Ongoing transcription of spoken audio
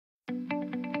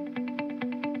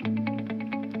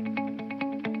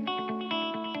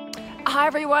Hi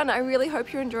everyone, I really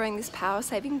hope you're enjoying this power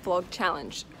saving vlog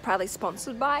challenge, proudly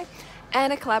sponsored by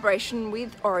and a collaboration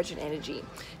with Origin Energy.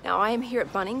 Now I am here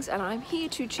at Bunnings and I'm here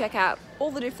to check out all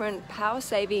the different power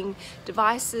saving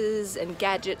devices and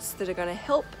gadgets that are going to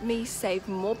help me save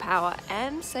more power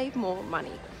and save more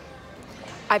money.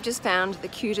 I've just found the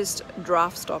cutest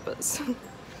draft stoppers.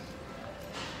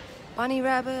 Bunny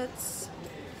rabbits,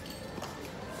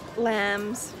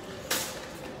 lambs,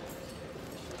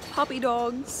 puppy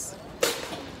dogs,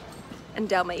 and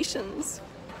Dalmatians.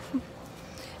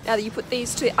 Now you put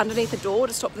these underneath the door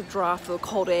to stop the draft or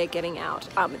cold air getting out.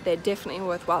 They're definitely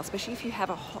worthwhile, especially if you have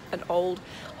an old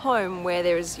home where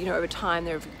there is, over time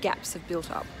there are gaps have built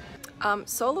up.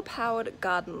 Solar powered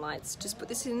garden lights. Just put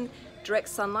this in direct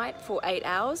sunlight for 8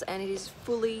 hours and it is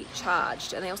fully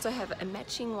charged. And they also have a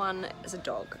matching one as a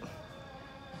dog.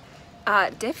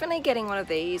 Definitely getting one of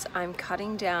these. I'm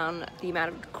cutting down the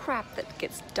amount of crap that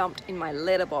gets dumped in my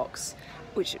letterbox,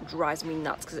 which drives me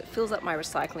nuts because it fills up my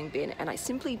recycling bin and I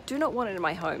simply do not want it in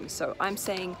my home, so I'm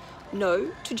saying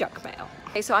no to junk mail.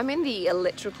 Okay, so I'm in the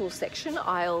electrical section,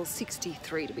 aisle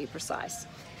 63 to be precise,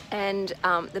 and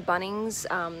the Bunnings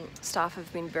staff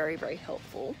have been very, very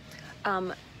helpful.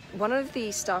 One of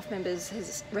the staff members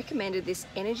has recommended this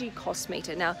energy cost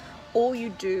meter. Now all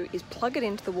you do is plug it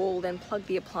into the wall, then plug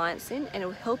the appliance in, and it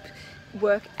will help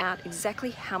work out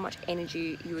exactly how much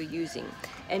energy you are using.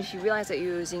 And if you realize that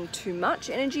you're using too much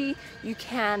energy, you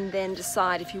can then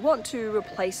decide if you want to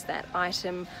replace that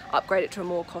item, upgrade it to a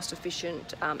more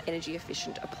cost-efficient,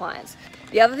 energy-efficient appliance.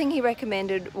 The other thing he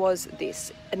recommended was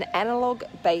this, an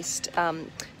analog-based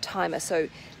timer. So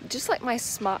just like my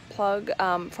smart plug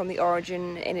from the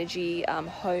Origin Energy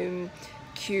home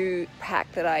Q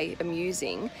pack that I am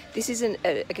using, this is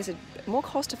I guess a more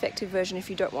cost-effective version if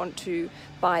you don't want to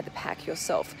buy the pack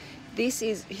yourself. This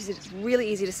is, it's really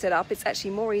easy to set up. It's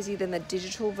actually more easy than the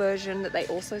digital version that they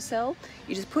also sell.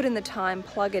 You just put in the time,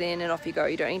 plug it in, and off you go.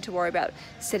 You don't need to worry about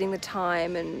setting the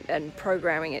time and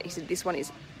programming it. He said this one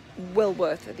is well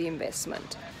worth the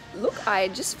investment. Look, I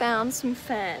just found some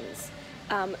fans.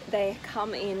 They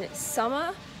come in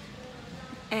summer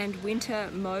and winter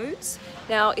modes.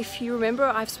 Now if you remember,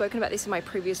 I've spoken about this in my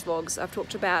previous vlogs. I've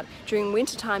talked about during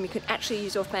winter time you can actually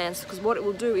use your fans because what it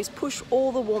will do is push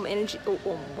all the warm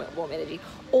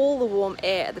all the warm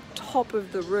air at the top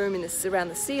of the room around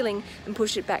the ceiling and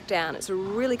push it back down. It's a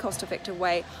really cost-effective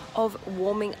way of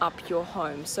warming up your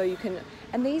home. So you can,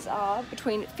 and these are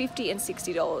between $50 and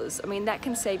 $60. I mean, that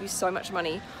can save you so much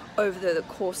money over the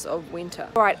course of winter.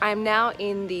 All right, I'm now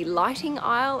in the lighting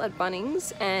aisle at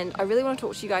Bunnings and I really want to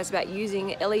talk to you guys about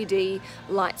using LED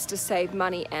lights to save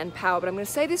money and power, but I'm going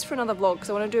to save this for another vlog because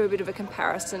I want to do a bit of a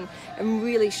comparison and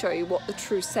really show you what the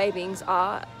true savings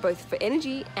are, both for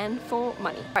energy and for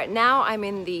money. All right, now I'm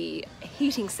in the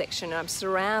heating section and I'm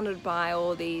surrounded by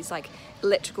all these like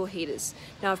electrical heaters.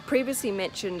 Now I've previously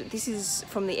mentioned this is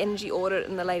from the energy audit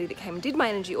and the lady that came and did my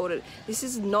energy audit. This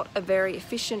is not a very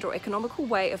efficient or economical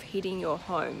way of heating your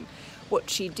home. What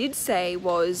she did say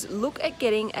was look at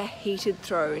getting a heated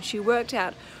throw, and she worked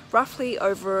out roughly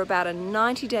over about a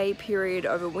 90-day period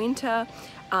over winter,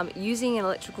 using an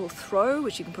electrical throw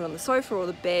which you can put on the sofa or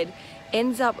the bed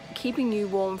ends up keeping you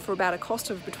warm for about a cost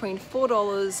of between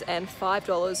 $4 and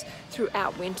 $5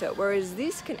 throughout winter, whereas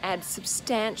this can add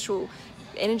substantial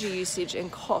energy usage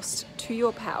and cost to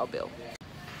your power bill.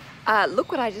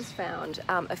 Look what I just found.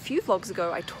 A few vlogs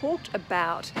ago I talked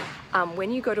about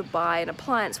when you go to buy an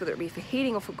appliance, whether it be for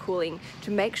heating or for cooling,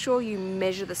 to make sure you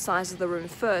measure the size of the room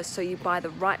first so you buy the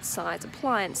right size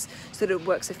appliance so that it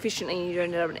works efficiently and you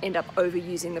don't end up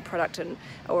overusing the product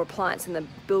or appliance and the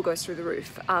bill goes through the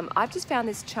roof. I've just found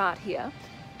this chart here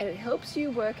and it helps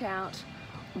you work out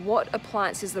what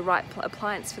appliance is the right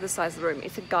appliance for the size of the room.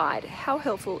 It's a guide. How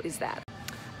helpful is that?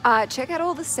 Check out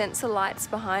all the sensor lights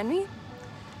behind me.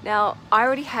 Now, I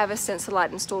already have a sensor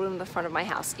light installed in the front of my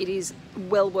house. It is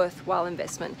well worthwhile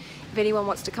investment. If anyone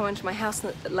wants to come into my house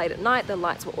late at night, the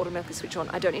lights will automatically switch on.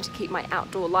 I don't need to keep my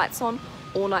outdoor lights on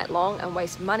all night long and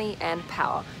waste money and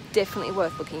power. Definitely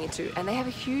worth looking into. And they have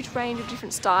a huge range of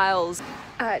different styles.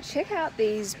 Check out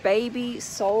these baby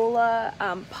solar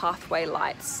pathway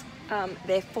lights.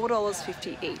 They're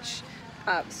 $4.50 each.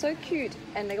 So cute,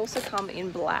 and they also come in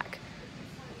black.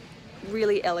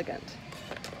 Really elegant.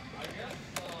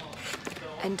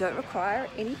 And don't require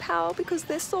any power because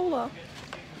they're solar.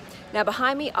 Now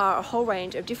behind me are a whole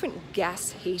range of different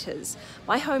gas heaters.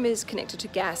 My home is connected to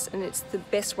gas and it's the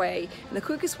best way and the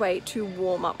quickest way to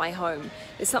warm up my home.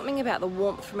 There's something about the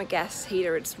warmth from a gas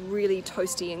heater. It's really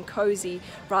toasty and cozy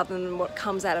rather than what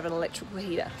comes out of an electrical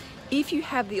heater. If you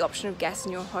have the option of gas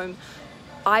in your home,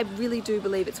 I really do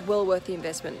believe it's well worth the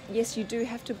investment. Yes, you do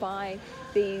have to buy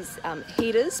these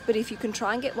heaters, but if you can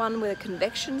try and get one with a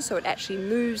convection so it actually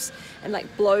moves and like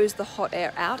blows the hot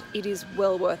air out, it is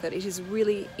well worth it. It has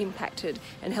really impacted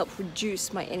and helped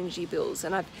reduce my energy bills,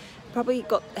 and I've probably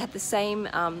had the same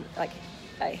like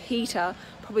a heater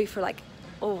probably for like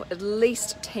at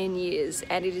least 10 years,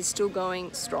 and it is still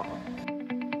going strong.